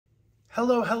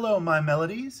Hello, my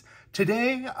melodies.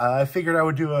 Today, I figured I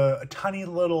would do a tiny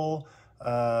little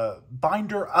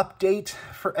binder update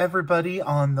for everybody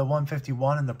on the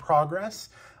 151 and the progress.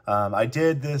 I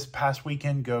did this past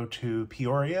weekend go to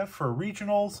Peoria for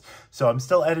regionals, so I'm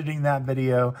still editing that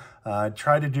video.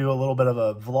 Tried to do a little bit of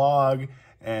a vlog,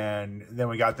 and then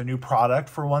we got the new product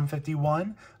for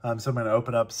 151. So I'm going to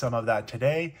open up some of that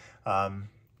today,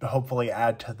 hopefully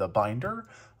add to the binder,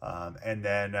 and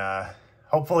then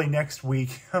hopefully next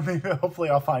week, hopefully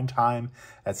I'll find time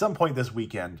at some point this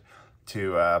weekend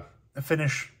to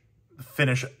finish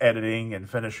editing and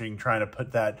trying to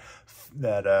put that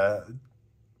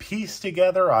piece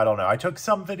together. I don't know. I took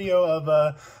some video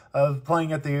of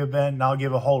playing at the event, and I'll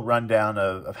give a whole rundown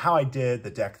of how I did,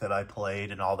 the deck that I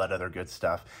played, and all that other good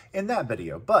stuff in that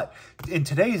video. But in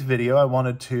today's video, I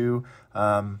wanted to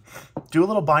do a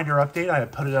little binder update. I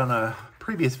had put it on a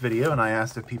previous video, and I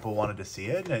asked if people wanted to see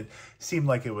it, and it seemed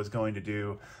like it was going to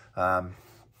do,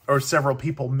 or several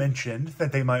people mentioned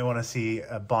that they might want to see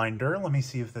a binder. Let me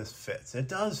see if this fits. It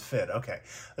does fit. Okay.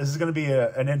 This is going to be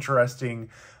an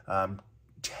interesting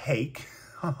take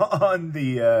on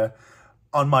the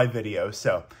on my video.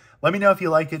 So let me know if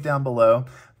you like it down below.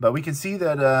 But we can see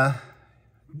that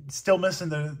still missing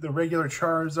the regular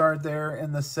Charizard there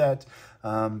in the set.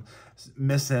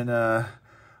 Missing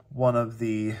one of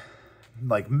the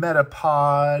like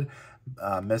Metapod,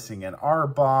 missing an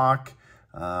Arbok,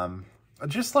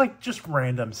 just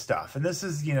random stuff. And this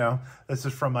is, this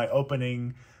is from my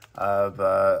opening of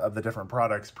the different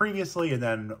products previously, and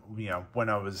then, when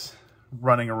I was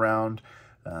running around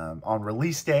on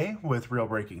release day with Real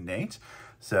Breaking Nate.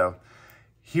 So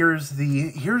here's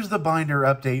the binder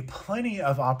update. Plenty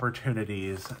of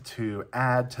opportunities to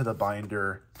add to the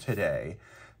binder today.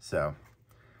 So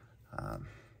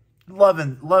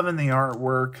loving the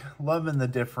artwork, loving the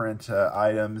different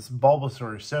items.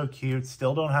 Bulbasaur is so cute.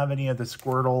 Still don't have any of the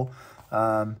Squirtle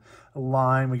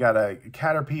line. We got a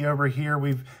Caterpie over here.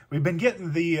 We've been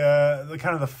getting the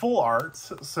kind of the full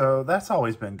arts, so that's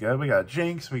always been good. We got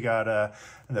Jinx, we got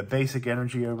the basic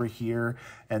energy over here,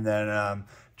 and then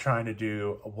trying to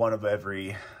do one of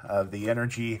every of the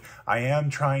energy. I am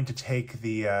trying to take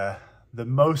the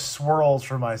most swirls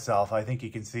for myself. I think you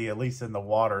can see, at least in the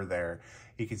water there,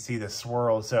 you can see the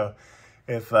swirl. So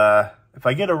if I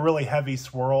get a really heavy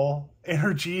swirl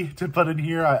energy to put in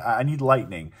here, I need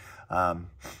lightning.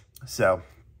 So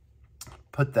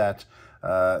put that,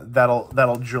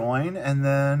 that'll join. And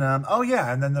then, oh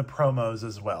yeah, and then the promos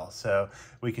as well. So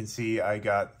we can see I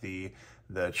got the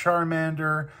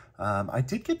Charmander. I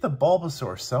did get the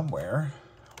Bulbasaur somewhere.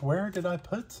 Where did I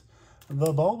put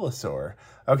the Bulbasaur?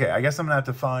 Okay, I guess I'm gonna have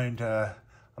to find, I'm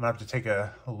gonna have to take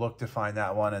a look to find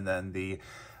that one. And then the,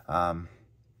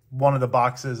 one of the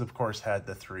boxes, of course, had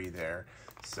the 3 there.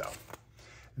 So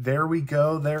there we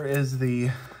go. There is the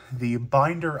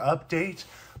binder update.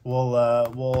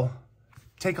 We'll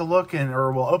take a look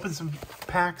or we'll open some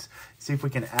packs, see if we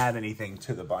can add anything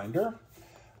to the binder.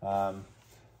 I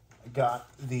got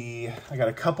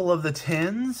a couple of the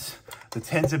tins. The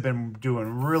tins have been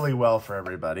doing really well for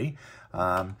everybody.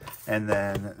 And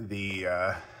then the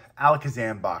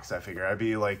Alakazam box, I figure I'd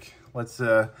be like, let's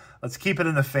keep it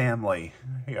in the family.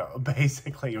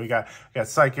 Basically we got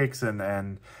psychics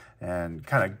and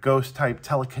kind of ghost type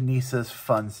telekinesis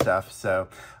fun stuff. So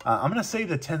I'm gonna save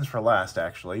the tins for last,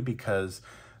 actually, because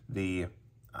the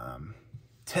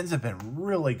tins have been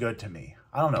really good to me.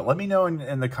 I don't know. Let me know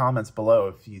in the comments below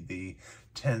if the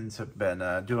tins have been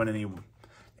doing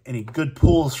any good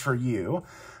pulls for you.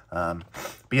 But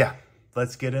yeah,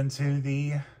 let's get into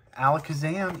the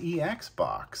Alakazam EX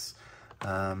box.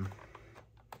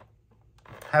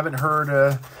 Haven't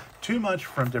heard too much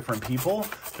from different people.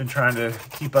 Been trying to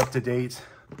keep up to date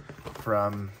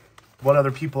from what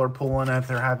other people are pulling, if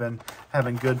they're having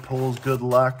good pulls, good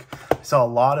luck. I saw a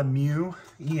lot of Mew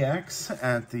EX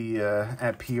at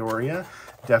Peoria.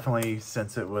 Definitely,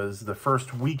 since it was the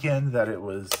first weekend that it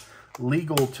was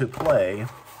legal to play,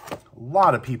 a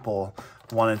lot of people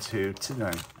wanted to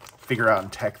figure out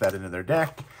and tech that into their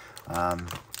deck. Let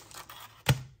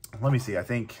me see. I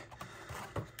think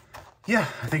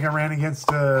I ran against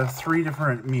 3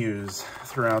 different Mews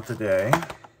throughout the day,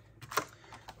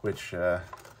 which I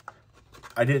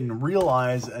didn't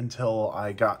realize until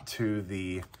I got to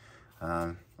the,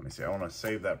 let me see, I want to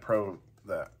save that promo,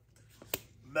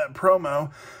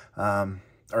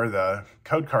 or the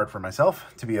code card for myself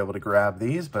to be able to grab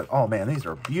these. But oh man, these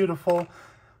are beautiful.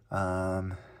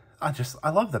 I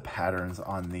love the patterns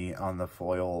on the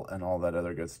foil and all that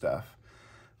other good stuff.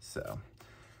 So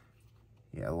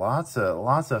yeah, lots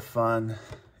of fun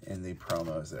in the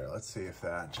promos there. Let's see if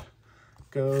that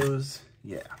goes.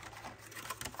 Yeah.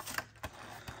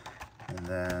 And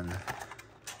then,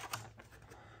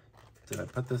 did I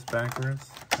put this backwards?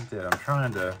 I did. I'm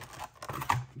trying to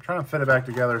fit it back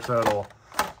together so it'll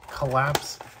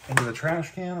collapse into the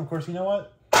trash can. Of course, you know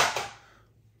what?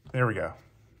 There we go.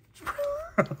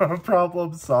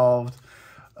 Problem solved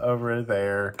over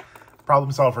there.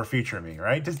 Problem solved for future me,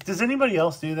 right? Does anybody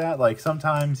else do that? Like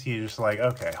sometimes you just like,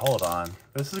 okay, hold on.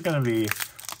 This is gonna be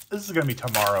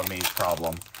tomorrow me's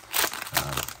problem.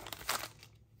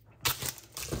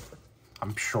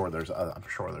 I'm sure there's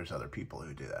other people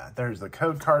who do that. There's the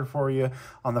code card for you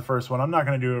on the first one. I'm not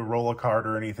going to do a roll a card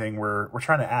or anything. We're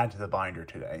trying to add to the binder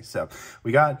today. So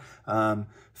we got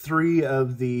 3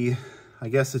 of the, I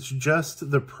guess it's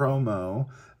just the promo.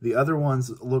 The other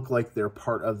ones look like they're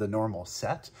part of the normal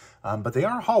set, but they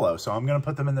are hollow. So I'm going to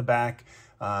put them in the back,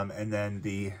 and then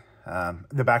the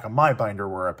back of my binder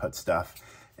where I put stuff,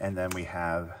 and then we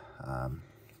have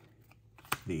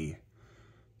the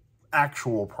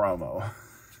actual promo,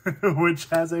 which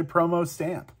has a promo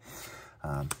stamp.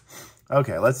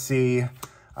 Okay, let's see.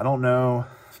 I don't know.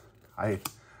 I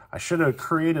should have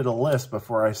created a list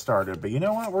before I started, but you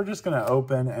know what? We're just going to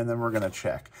open and then we're going to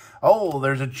check. Oh,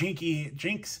 there's a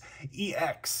Jinx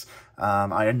EX.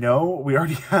 I know we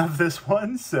already have this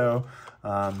one, so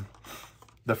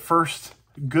the first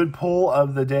good pull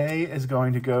of the day is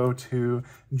going to go to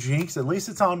Jinx. At least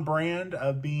it's on brand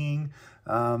of being...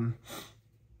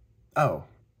 oh,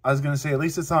 I was going to say, at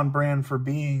least it's on brand for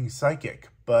being psychic,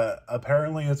 but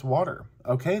apparently it's water.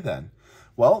 Okay, then.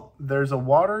 Well, there's a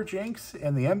water Jinx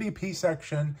in the MVP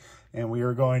section, and we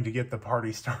are going to get the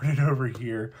party started over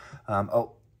here.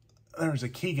 Oh, there's a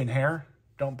Keegan hair.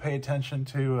 Don't pay attention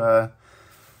to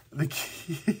the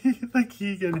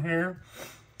Keegan hair.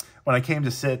 When I came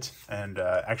to sit and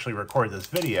actually record this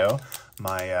video,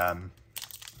 my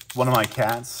one of my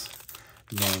cats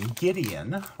named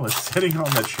Gideon was sitting on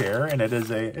the chair, and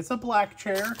it's a black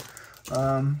chair,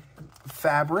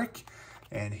 fabric,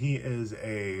 and he is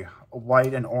a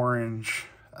white and orange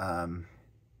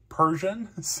Persian,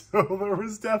 so there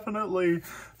was definitely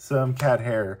some cat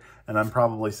hair, and I'm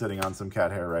probably sitting on some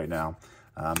cat hair right now.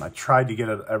 I tried to get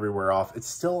it everywhere off. It's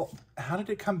still, how did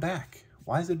it come back?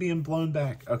 Why is it being blown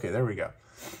back? Okay, there we go.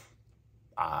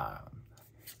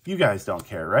 You guys don't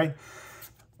care, right?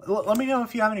 Let me know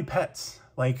if you have any pets.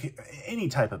 Like any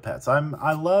type of pets. I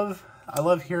love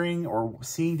hearing or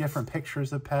seeing different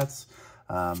pictures of pets.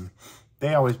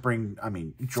 They always bring, I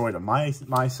mean, joy to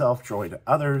myself, joy to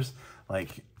others.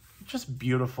 Like just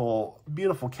beautiful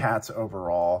cats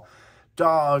overall.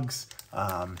 Dogs.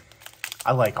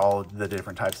 I like all of the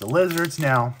different types of lizards.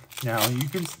 Now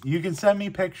you can send me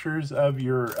pictures of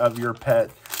your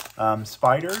pet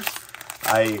spiders.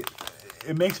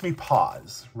 It makes me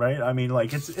pause, right? I mean,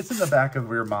 like it's in the back of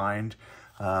your mind.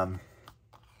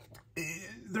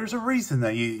 There's a reason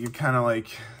that you're kind of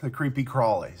like the creepy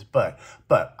crawlies, but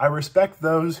I respect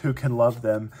those who can love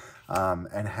them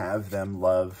and have them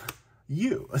love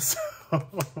you. So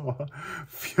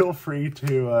feel free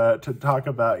to talk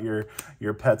about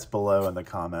your pets below in the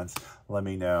comments. Let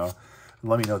me know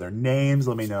their names.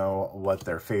 Let me know what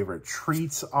their favorite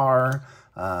treats are.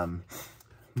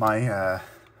 My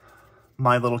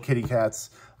little kitty cats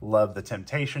love the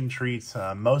temptation treats.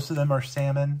 Most of them are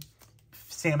salmon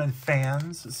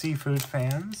fans, seafood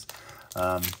fans.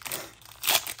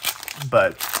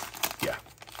 But yeah,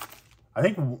 I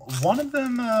think one of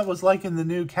them was liking the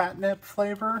new catnip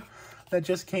flavor that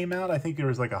just came out. I think there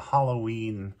was like a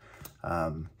Halloween.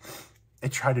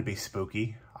 It tried to be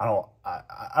spooky. I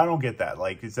don't get that.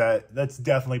 Like, that's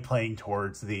definitely playing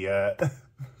towards the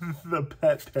the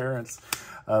pet parents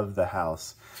of the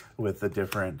house with the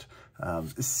different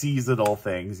seasonal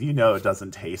things. You know, it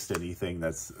doesn't taste anything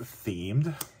that's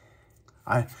themed.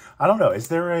 I don't know. Is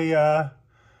there a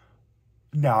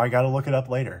no, I gotta look it up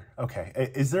later.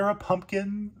 Okay, is there a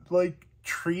pumpkin like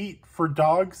treat for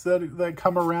dogs that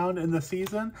come around in the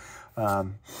season?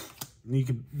 You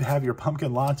can have your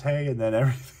pumpkin latte and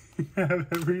then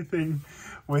everything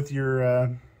with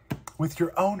your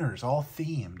owners all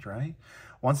themed, right?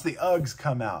 Once the Uggs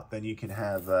come out, then you can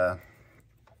have them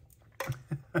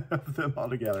all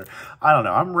together. I don't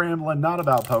know. I'm rambling, not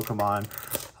about Pokemon.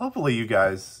 Hopefully you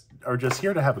guys are just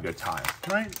here to have a good time,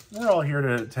 right? We're all here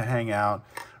to hang out,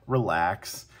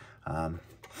 relax.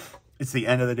 It's the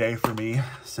end of the day for me,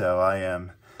 so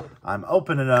I'm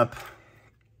opening up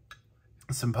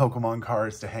some Pokemon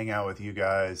cards to hang out with you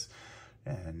guys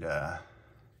and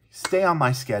stay on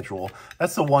my schedule.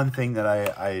 That's the one thing that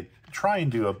I try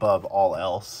and do above all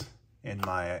else in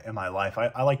my life.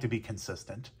 I like to be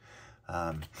consistent.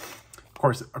 Of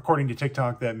course, according to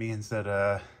TikTok, that means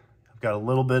that got a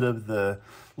little bit of the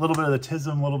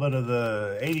tism, a little bit of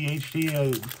the ADHD,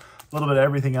 a little bit of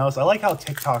everything else. I like how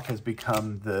TikTok has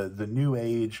become the new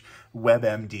age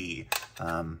WebMD,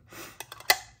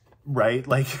 right?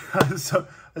 Like, so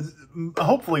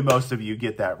hopefully most of you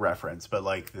get that reference, but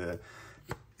like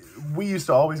we used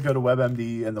to always go to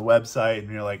WebMD and the website, and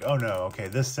you're like, oh no, okay,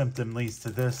 this symptom leads to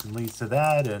this and leads to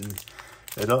that, and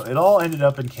it all ended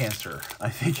up in cancer. I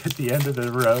think at the end of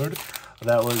the road,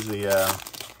 that was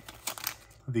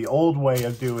the old way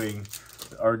of doing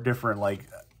our different like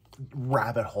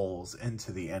rabbit holes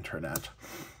into the internet.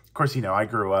 Of course, you know, I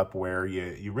grew up where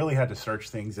you really had to search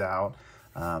things out.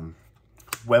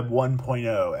 Web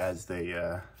 1.0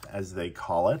 as they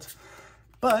call it.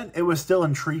 But it was still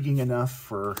intriguing enough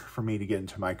for me to get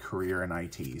into my career in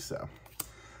IT. So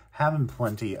having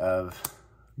plenty of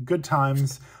good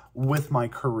times with my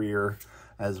career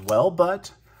as well.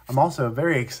 But I'm also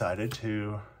very excited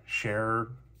to share,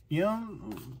 you know,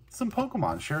 some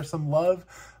Pokemon, share some love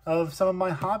of some of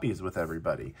my hobbies with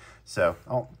everybody. So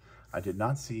I did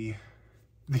not see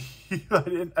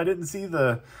I didn't see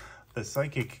the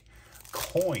psychic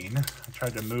coin. I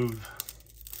tried to move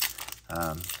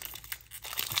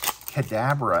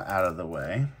Kadabra out of the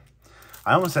way.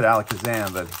 I almost said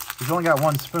Alakazam, but he's only got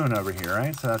one spoon over here,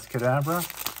 right? So that's Kadabra.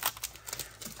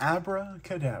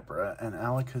 Abracadabra and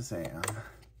Alakazam.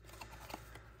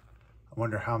 I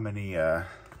wonder how many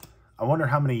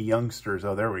youngsters,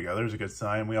 oh, there we go. There's a good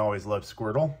sign. We always love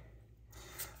Squirtle.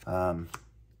 I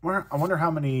wonder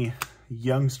how many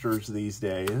youngsters these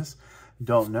days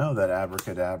don't know that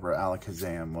Abracadabra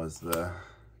Alakazam was the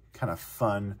kind of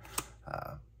fun,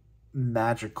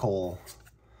 magical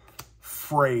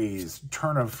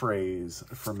turn of phrase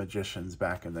for magicians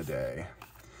back in the day.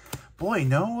 Boy,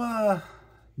 no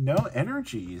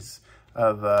energies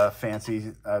of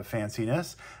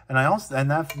fanciness,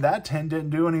 and that 10 didn't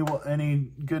do any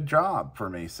good job for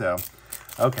me. So,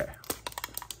 okay,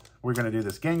 we're gonna do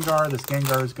this Gengar. This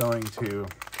Gengar is going to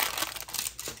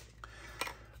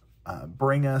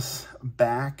bring us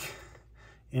back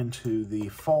into the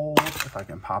fold. If I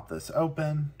can pop this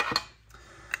open.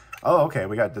 Oh, okay,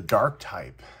 we got the dark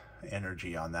type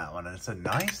energy on that one, and it's a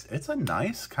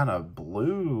nice kind of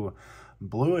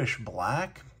bluish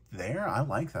black there. I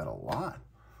like that a lot.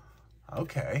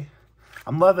 Okay,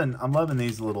 I'm loving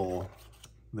these little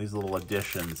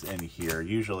additions in here.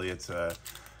 Usually it's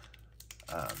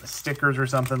stickers or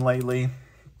something lately.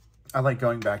 I like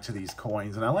going back to these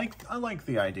coins, and I like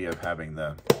the idea of having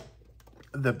the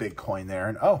big coin there.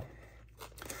 And oh,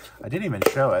 I didn't even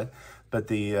show it, but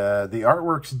the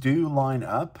artworks do line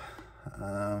up.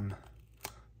 Trying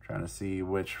to see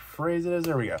which phrase it is.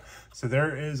 There we go. So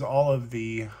there is all of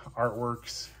the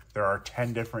artworks. There are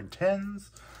 10 different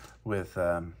tins with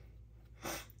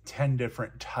 10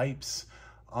 different types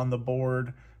on the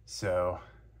board. So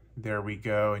there we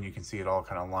go, and you can see it all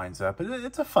kind of lines up.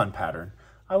 It's a fun pattern.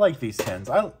 I like these tins.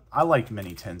 I like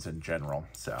mini tins in general.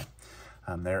 So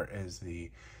there is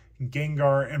the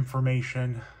Gengar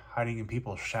information. Hiding in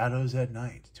people's shadows at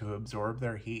night to absorb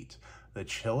their heat. The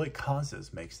chill it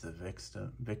causes makes the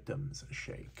victims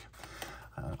shake.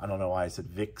 I don't know why I said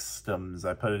victims.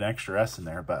 I put an extra S in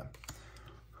there, but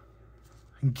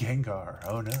Gengar,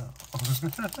 oh no.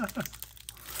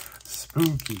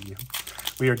 Spooky.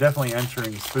 We are definitely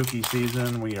entering spooky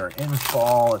season. We are in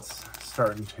fall. It's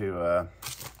starting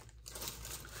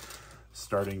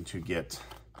to get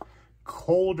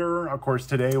colder. Of course,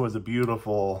 today was a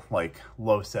beautiful, like,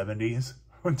 low 70s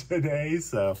today,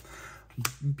 so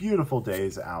beautiful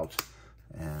days out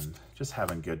and just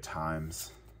having good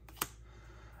times.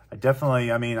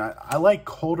 I like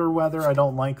colder weather. I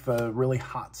don't like the really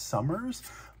hot summers,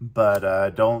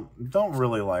 but don't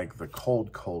really like the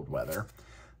cold weather.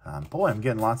 Boy, I'm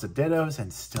getting lots of dittos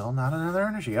and still not another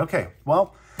energy. Okay,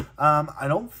 well, I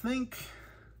don't think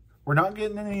we're not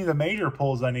getting any of the major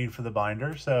pulls I need for the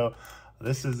binder, so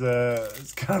this is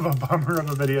it's kind of a bummer of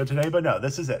a video today, but no,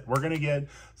 this is it. We're going to get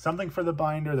something for the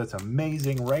binder that's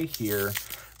amazing right here,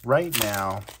 right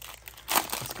now.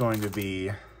 It's going to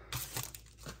be,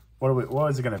 what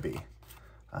is it going to be?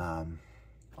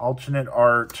 Alternate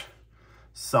art,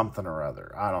 something or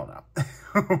other. I don't know.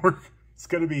 It's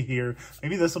going to be here.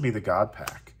 Maybe this will be the God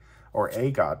Pack or a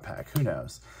God Pack. Who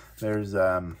knows? There's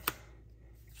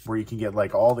where you can get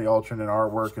like all the alternate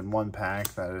artwork in one pack.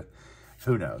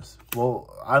 Who knows?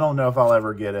 Well, I don't know if I'll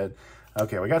ever get it.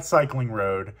 Okay, we got Cycling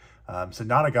Road. So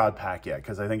not a God Pack yet,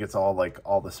 because I think it's all like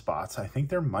all the spots. I think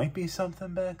there might be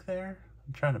something back there.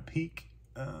 I'm trying to peek.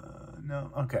 No,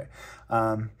 okay.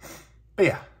 But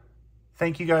yeah,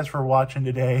 thank you guys for watching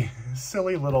today.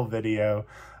 Silly little video.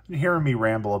 hearing me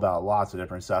ramble about lots of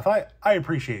different stuff. I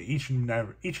appreciate each and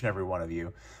every one of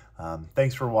you.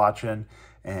 Thanks for watching,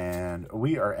 and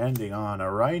we are ending on a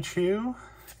Raichu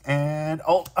and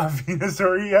a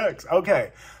Venusaur EX.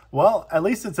 Okay, well, at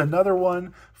least it's another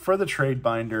one for the trade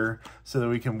binder so that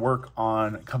we can work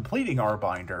on completing our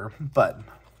binder. But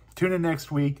tune in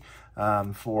next week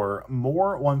for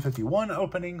more 151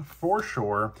 opening for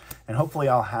sure, and hopefully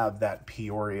I'll have that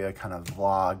Peoria kind of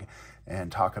vlog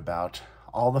and talk about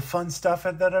all the fun stuff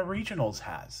that regionals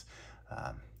has,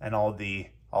 and all the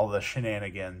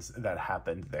shenanigans that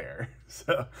happened there.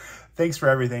 So thanks for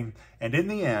everything, and in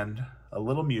the end, a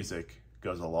little music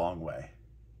goes a long way.